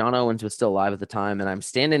remember John Owens was still alive at the time, and I'm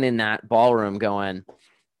standing in that ballroom going,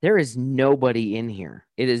 there is nobody in here.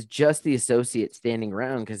 It is just the associates standing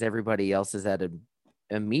around because everybody else is at a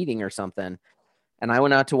meeting or something. And I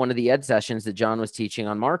went out to one of the ed sessions that John was teaching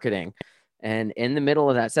on marketing. And in the middle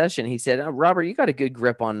of that session, he said, Robert, you got a good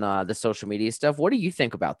grip on the social media stuff. What do you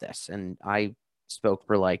think about this? And I spoke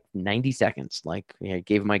for like 90 seconds,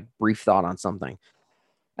 gave my brief thought on something.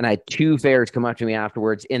 And I had 2 fairs come up to me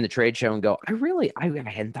afterwards in the trade show and go, I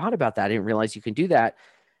hadn't thought about that. I didn't realize you can do that.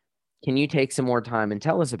 Can you take some more time and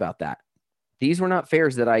tell us about that? These were not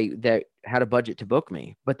fairs that had a budget to book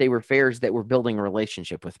me, but they were fairs that were building a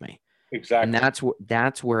relationship with me. Exactly. And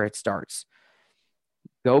that's where it starts.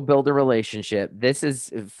 Go build a relationship.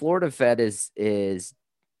 Florida Fed is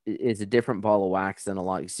a different ball of wax than a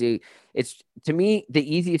lot. See, it's, to me,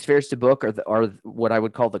 the easiest fairs to book are what I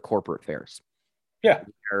would call the corporate fairs. Yeah.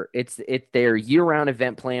 They're year-round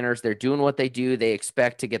event planners. They're doing what they do. They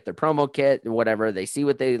expect to get their promo kit, whatever. They see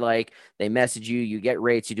what they like. They message you. You get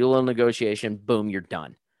rates. You do a little negotiation. Boom, you're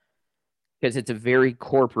done. Because it's a very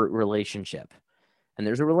corporate relationship. And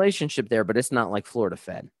there's a relationship there, but it's not like Florida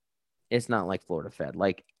Fed. It's not like Florida Fed.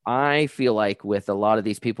 Like, I feel like with a lot of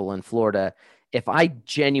these people in Florida, if I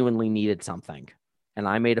genuinely needed something and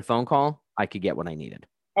I made a phone call, I could get what I needed.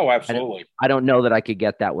 Oh, absolutely. I don't know that I could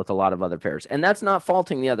get that with a lot of other fairs. And that's not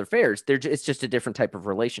faulting the other fairs. It's just a different type of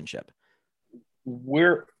relationship.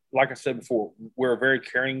 We're, like I said before, we're a very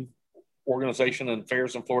caring organization in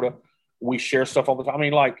fairs in Florida. We share stuff all the time. I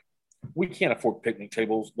mean, like, we can't afford picnic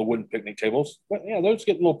tables, the wooden picnic tables. But, those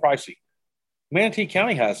get a little pricey. Manatee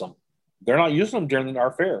County has them. They're not using them during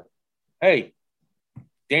our fair. Hey,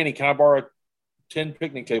 Danny, can I borrow 10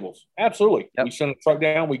 picnic tables? Absolutely. Yep. We send a truck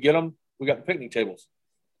down. We get them. We got the picnic tables.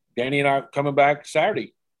 Danny and I are coming back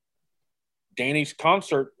Saturday. Danny's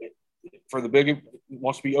concert for the big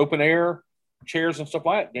wants to be open air, chairs and stuff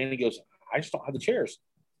like that. Danny goes, I just don't have the chairs.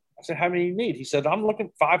 I said, how many do you need? He said, I'm looking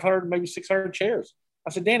at 500, maybe 600 chairs. I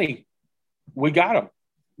said, Danny, we got them.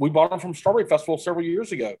 We bought them from Strawberry Festival several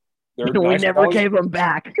years ago. We never gave them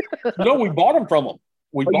back. No, we bought them from them.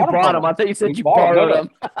 We bought them. I thought you said you borrowed them.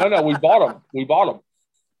 No, we bought them. We bought them.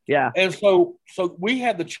 Yeah. And so we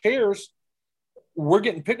had the chairs. We're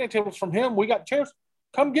getting picnic tables from him. We got chairs.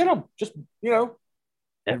 Come get them. Just,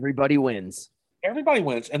 everybody wins. Everybody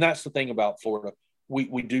wins. And that's the thing about Florida.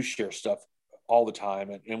 We do share stuff all the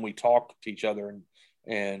time and we talk to each other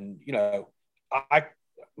and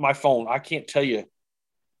my phone, I can't tell you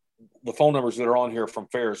the phone numbers that are on here from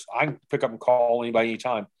fairs. I can pick up and call anybody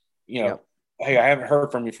anytime, Yep. Hey, I haven't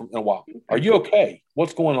heard from you in a while. Are you okay?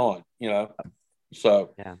 What's going on?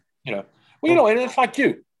 So, yeah. And it's like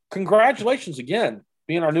you. Congratulations again,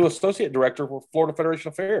 being our new associate director for Florida Federation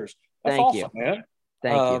of Fairs. That's awesome, man.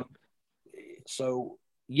 Thank you. So,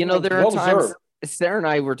 there are times Sarah and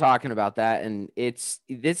I were talking about that, and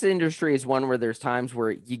this industry is one where there's times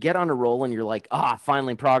where you get on a roll and you're like,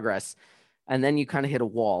 finally progress. And then you kind of hit a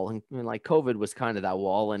wall, and like COVID was kind of that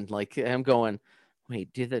wall. And like, I'm going,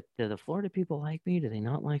 wait, do the Florida people like me? Do they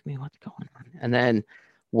not like me? What's going on? And then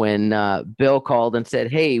when Bill called and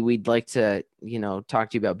said, hey, we'd like to, talk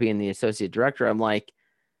to you about being the associate director, I'm like,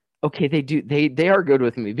 okay, they do. They are good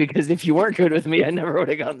with me, because if you weren't good with me, I never would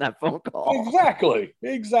have gotten that phone call. Exactly.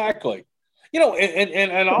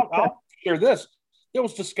 And I'll share this. There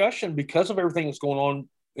was discussion because of everything that's going on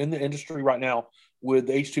in the industry right now with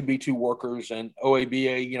H-2B2 workers and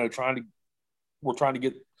OABA, we're trying to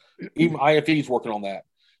get, even IFE's working on that.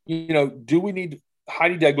 Do we need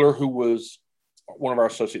Heidi Degler, who was one of our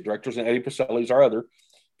associate directors, and Eddie Pacelli is our other.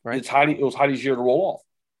 Right. It was Heidi's year to roll off.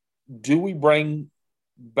 Do we bring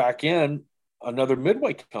back in another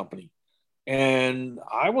midway company? And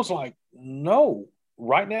I was like, no,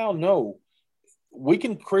 right now, no. We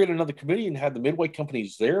can create another committee and have the midway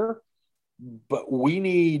companies there, but we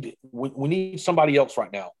need somebody else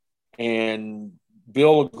right now. And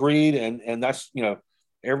Bill agreed, and that's,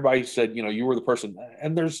 everybody said, you were the person.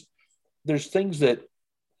 And there's things that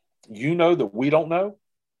that we don't know,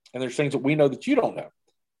 and there's things that we know that you don't know.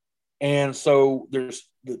 And so there's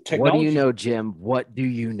the technology. What do you know, Jim? What do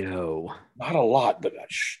you know? Not a lot, but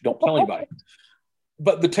don't tell anybody.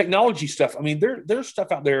 But the technology stuff, I mean, there's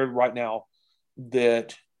stuff out there right now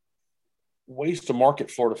that ways to market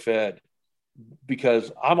Florida Fed,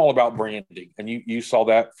 because I'm all about branding. And you saw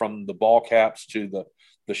that from the ball caps to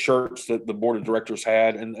the shirts that the board of directors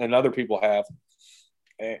had and other people have.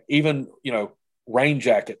 Even, rain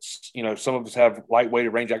jackets. Some of us have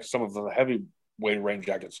lightweighted rain jackets, some of them heavy weighted rain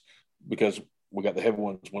jackets, because we got the heavy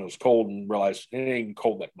ones when it was cold and realized it ain't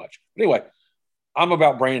cold that much. But anyway, I'm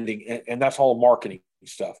about branding, and that's all marketing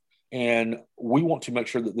stuff. And we want to make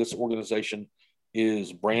sure that this organization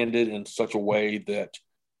is branded in such a way that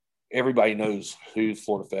everybody knows who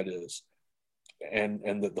Florida Fed is,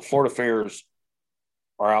 and that the Florida Fairs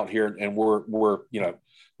are out here, and we're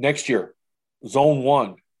next year, Zone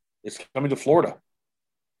 1 is coming to Florida.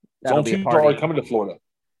 Zone 2 is already coming to Florida.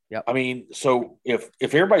 Yep. I mean, so if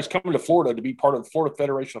everybody's coming to Florida to be part of the Florida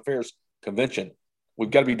Federation of Fairs convention,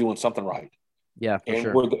 we've got to be doing something right. Yeah, for and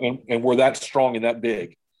sure. We're that strong and that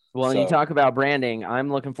big. Well, and you talk about branding.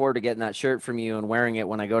 I'm looking forward to getting that shirt from you and wearing it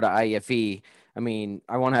when I go to IFE. I mean,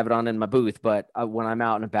 I won't have it on in my booth, but when I'm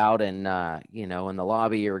out and about and, in the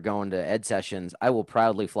lobby or going to ed sessions, I will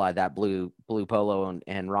proudly fly that blue polo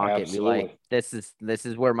and rock it and be like, this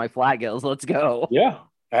is where my flag is. Let's go. Yeah,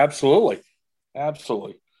 absolutely.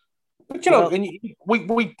 Absolutely. But, and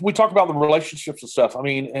we talk about the relationships and stuff. I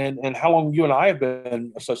mean, and how long you and I have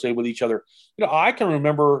been associated with each other. I can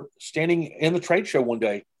remember standing in the trade show one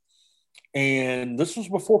day, and this was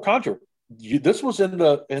before Conjure. This was in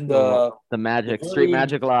the Magic Street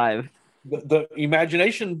Magic Live. The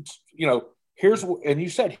imagination, here's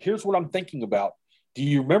what I'm thinking about. Do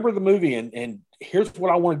you remember the movie? And here's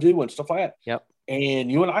what I want to do and stuff like that. Yep.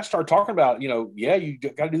 And you and I started talking about, yeah, you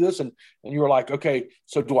got to do this. And you were like, okay,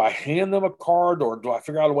 so do I hand them a card, or do I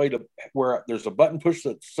figure out a way to where there's a button push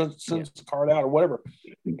that sends the card out or whatever?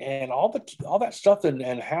 And all that stuff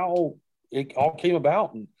and how it all came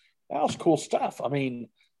about. And that was cool stuff. I mean,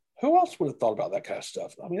 who else would have thought about that kind of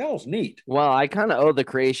stuff? I mean, that was neat. Well, I kind of owe the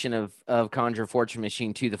creation of Conjure Fortune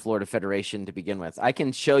Machine to the Florida Federation to begin with. I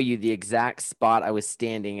can show you the exact spot I was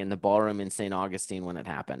standing in the ballroom in St. Augustine when it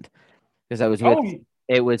happened. Because I was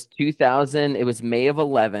it was 2000, it was May of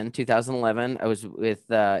 2011. I was with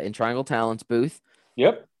in Triangle Talents booth.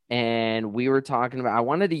 Yep. And we were talking about, I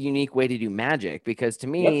wanted a unique way to do magic, because to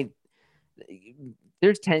me,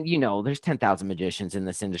 there's 10,000 magicians in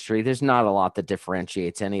this industry. There's not a lot that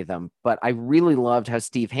differentiates any of them, but I really loved how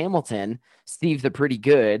Steve Hamilton, Steve the Pretty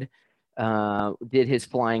Good, did his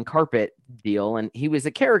flying carpet deal. And he was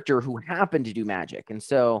a character who happened to do magic. And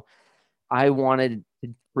so I wanted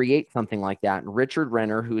to create something like that. And Richard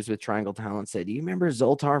Renner, who was with Triangle Talent, said, do you remember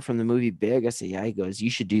Zoltar from the movie Big? I said, yeah. He goes, you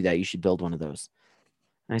should do that. You should build one of those.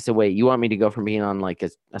 And I said, wait, you want me to go from being on like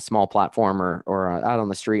a small platform or out on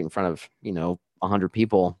the street in front of, 100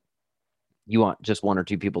 people? You want just one or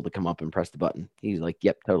two people to come up and press the button? He's like,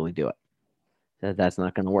 yep, totally do it. That's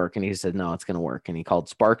not going to work. And he said, no, it's going to work. And he called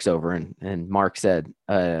Sparks over and Mark said,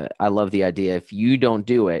 I love the idea. If you don't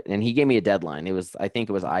do it, and he gave me a deadline. I think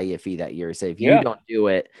it was IFE that year. He said, if you don't do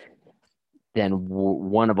it, then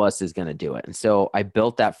one of us is going to do it. And so I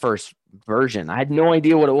built that first version. I had no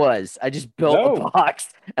idea what it was. I just built a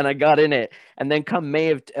box and I got in it. And then come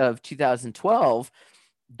May of 2012,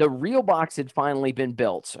 the real box had finally been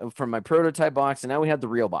built from my prototype box. And now we had the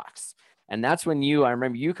real box. And that's when I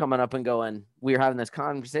remember you coming up and going, we were having this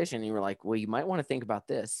conversation. And you were like, well, you might want to think about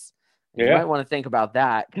this. You might want to think about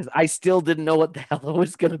that. Because I still didn't know what the hell it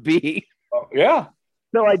was going to be. Yeah.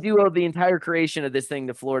 So I do owe the entire creation of this thing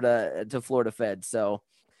to Florida Fed. So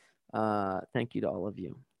thank you to all of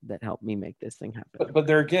you that helped me make this thing happen. But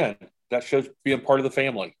there again, that shows being part of the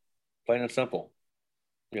family, plain and simple.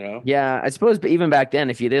 Yeah, I suppose, but even back then,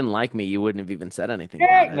 if you didn't like me, you wouldn't have even said anything.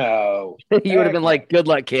 No. You would have been like, good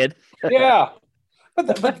luck, kid. Yeah.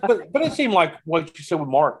 But it seemed like what you said with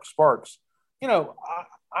Mark Sparks,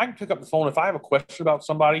 I can pick up the phone if I have a question about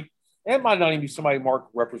somebody. It might not even be somebody Mark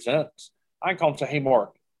represents. I can call him and say, hey,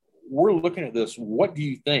 Mark, we're looking at this. What do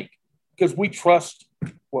you think? Because we trust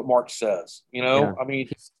what Mark says. Yeah. I mean,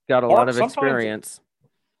 he's got a lot of experience.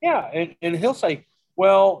 Yeah. And he'll say,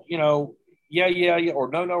 well, yeah, or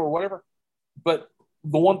no, or whatever. But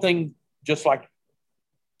the one thing, just like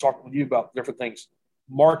talking with you about different things,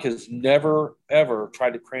 Mark has never, ever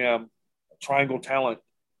tried to cram Triangle Talent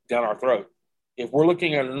down our throat. If we're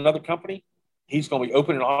looking at another company, he's going to be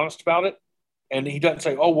open and honest about it. And he doesn't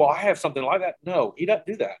say, oh, well, I have something like that. No, he doesn't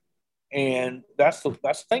do that. And that's the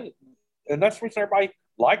thing. And that's the reason everybody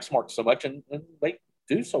likes Mark so much and they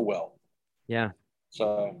do so well. Yeah.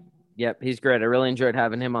 So. Yep, he's great. I really enjoyed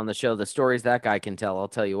having him on the show. The stories that guy can tell, I'll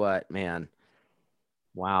tell you what, man.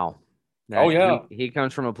 Wow. Oh, yeah. He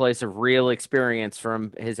comes from a place of real experience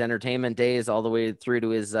from his entertainment days all the way through to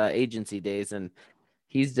his agency days. And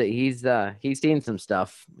he's seen some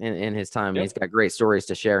stuff in his time. Yep. He's got great stories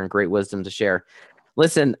to share and great wisdom to share.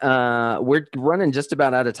 Listen, we're running just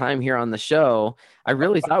about out of time here on the show. I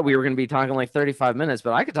really thought we were going to be talking like 35 minutes,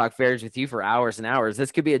 but I could talk fairs with you for hours and hours.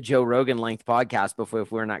 This could be a Joe Rogan length podcast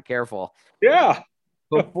if we're not careful. Yeah.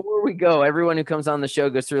 Before we go, everyone who comes on the show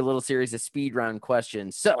goes through a little series of speed round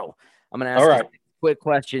questions. So I'm going to ask you quick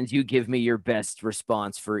questions. You give me your best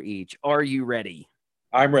response for each. Are you ready?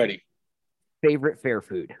 I'm ready. Favorite fair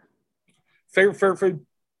food? Favorite fair food?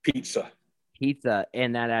 Pizza. Pizza.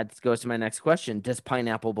 And that goes to my next question. Does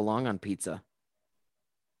pineapple belong on pizza?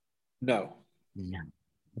 No. No.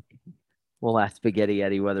 We'll ask Spaghetti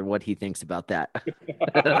Eddie what he thinks about that.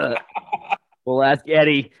 We'll ask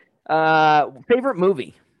Eddie. Favorite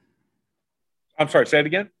movie? I'm sorry, say it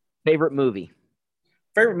again. Favorite movie?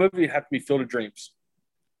 Favorite movie would have to be Field of Dreams.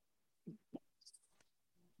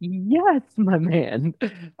 Yes, my man.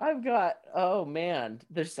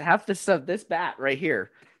 There's half the stuff, this bat right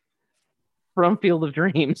here from Field of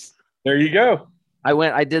Dreams. There you go.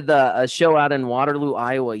 I did a show out in Waterloo,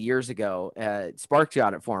 Iowa years ago. Sparks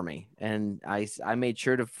got it for me. And I made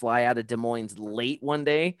sure to fly out of Des Moines late one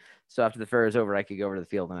day. So after the fair is over, I could go over to the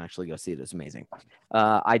field and actually go see it. It was amazing.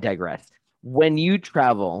 I digress. When you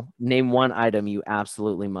travel, name one item you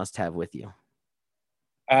absolutely must have with you.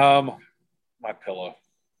 My pillow.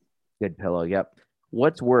 Good pillow. Yep.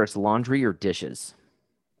 What's worse, laundry or dishes?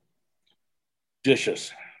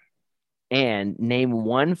 Dishes. And name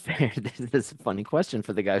one fair. This is a funny question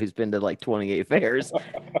for the guy who's been to like 28 fairs.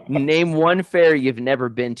 Name one fair you've never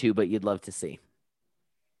been to, but you'd love to see.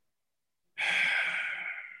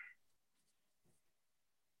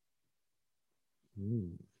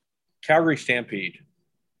 Calgary Stampede.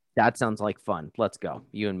 That sounds like fun. Let's go.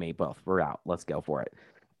 You and me both. We're out. Let's go for it.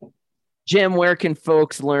 Jim, where can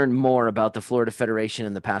folks learn more about the Florida Federation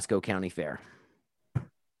and the Pasco County Fair?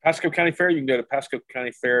 Pasco County Fair, you can go to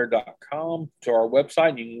pascocountyfair.com to our website,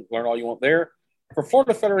 and you can learn all you want there. For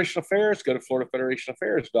Florida Federation of Fairs, go to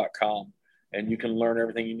floridafederationaffairs.com, and you can learn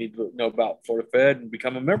everything you need to know about Florida Fed and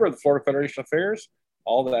become a member of the Florida Federation of Fairs.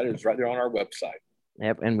 All that is right there on our website.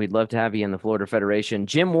 Yep, and we'd love to have you in the Florida Federation.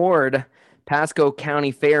 Jim Ward, Pasco County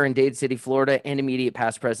Fair in Dade City, Florida, and immediate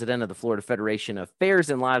past president of the Florida Federation of Fairs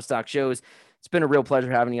and Livestock Shows. It's been a real pleasure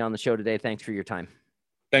having you on the show today. Thanks for your time.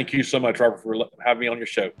 Thank you so much, Robert, for having me on your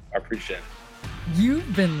show. I appreciate it.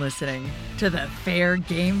 You've been listening to the Fair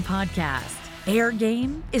Game Podcast. Fair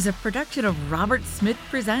Game is a production of Robert Smith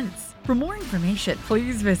Presents. For more information,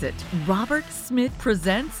 please visit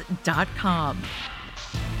robertsmithpresents.com.